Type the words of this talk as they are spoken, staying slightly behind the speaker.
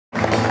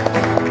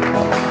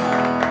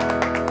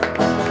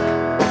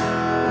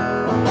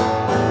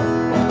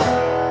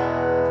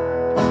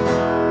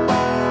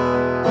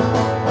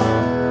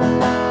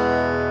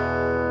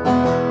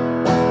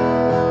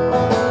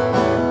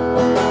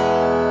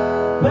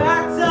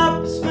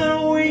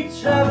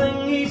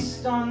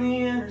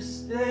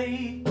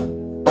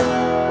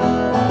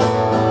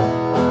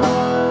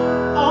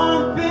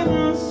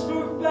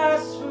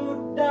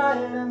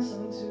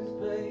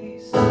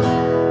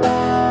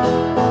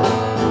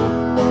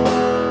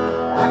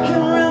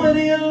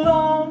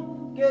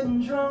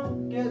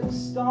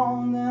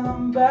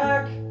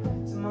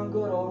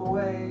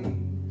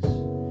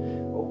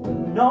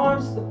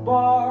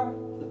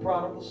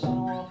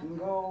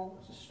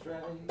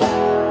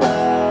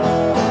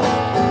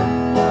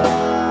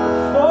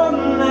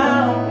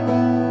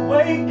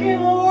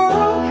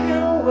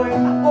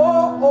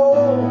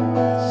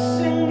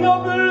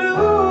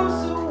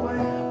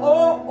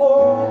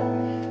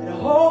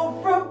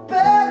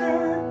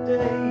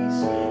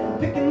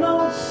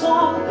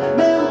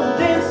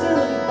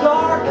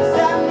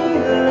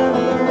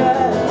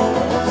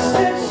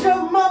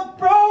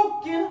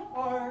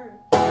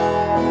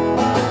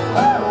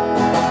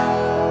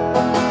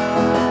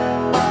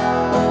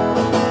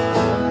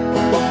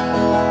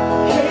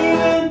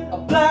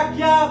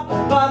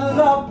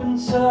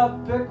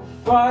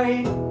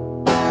fight.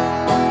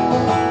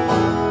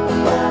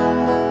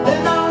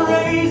 Then I'll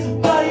raise a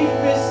bloody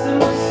fist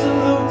and a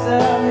salute to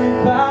every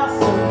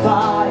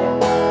passerby.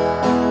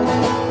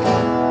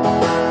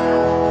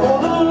 For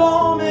the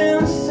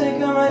lawman's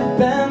sake I might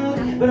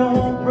bend, but I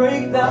won't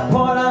break that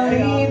part I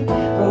need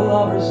for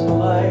lovers in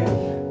life.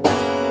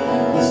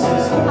 This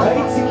is the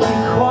right to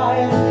keep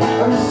quiet,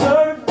 I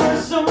reserve for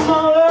some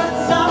other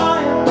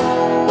time.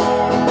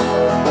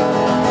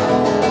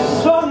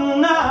 So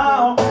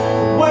now,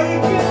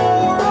 wake and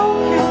world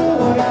can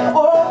wait.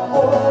 Oh,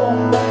 oh,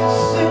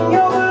 sing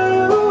your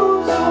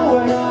blues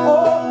away.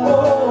 Oh, oh,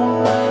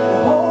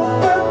 and hope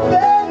for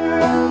better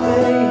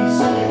days.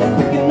 And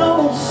pick an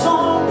old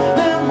song,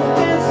 then we'll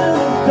dance in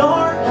the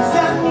dark as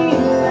that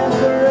needle and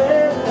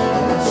thread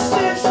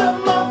stitch up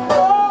my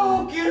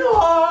broken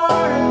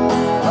heart.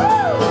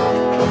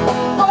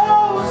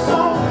 Oh, so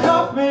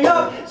cuff me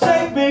up,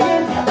 take me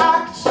in,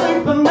 I can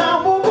sleep an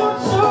hour or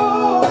two.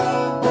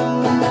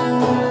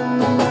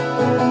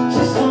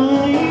 Just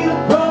need a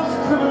bunch of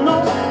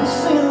criminals who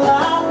sing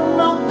loud and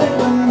nothing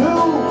to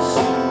lose.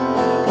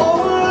 Oh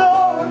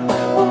Lord,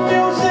 will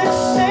music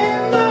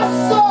save my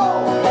soul?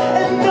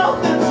 And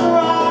nothing's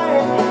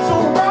right, so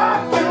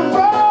rock and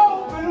roll.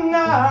 But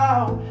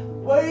now, the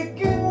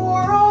waking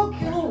world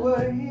can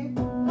wait.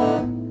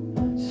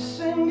 So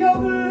sing your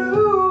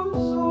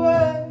blues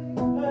away.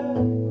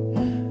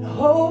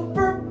 Hope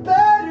for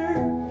better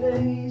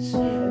days.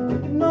 And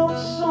pick an old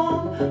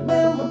song,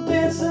 man, we'll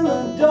dance in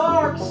the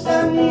dark, 'cause I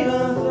need a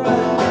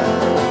thread.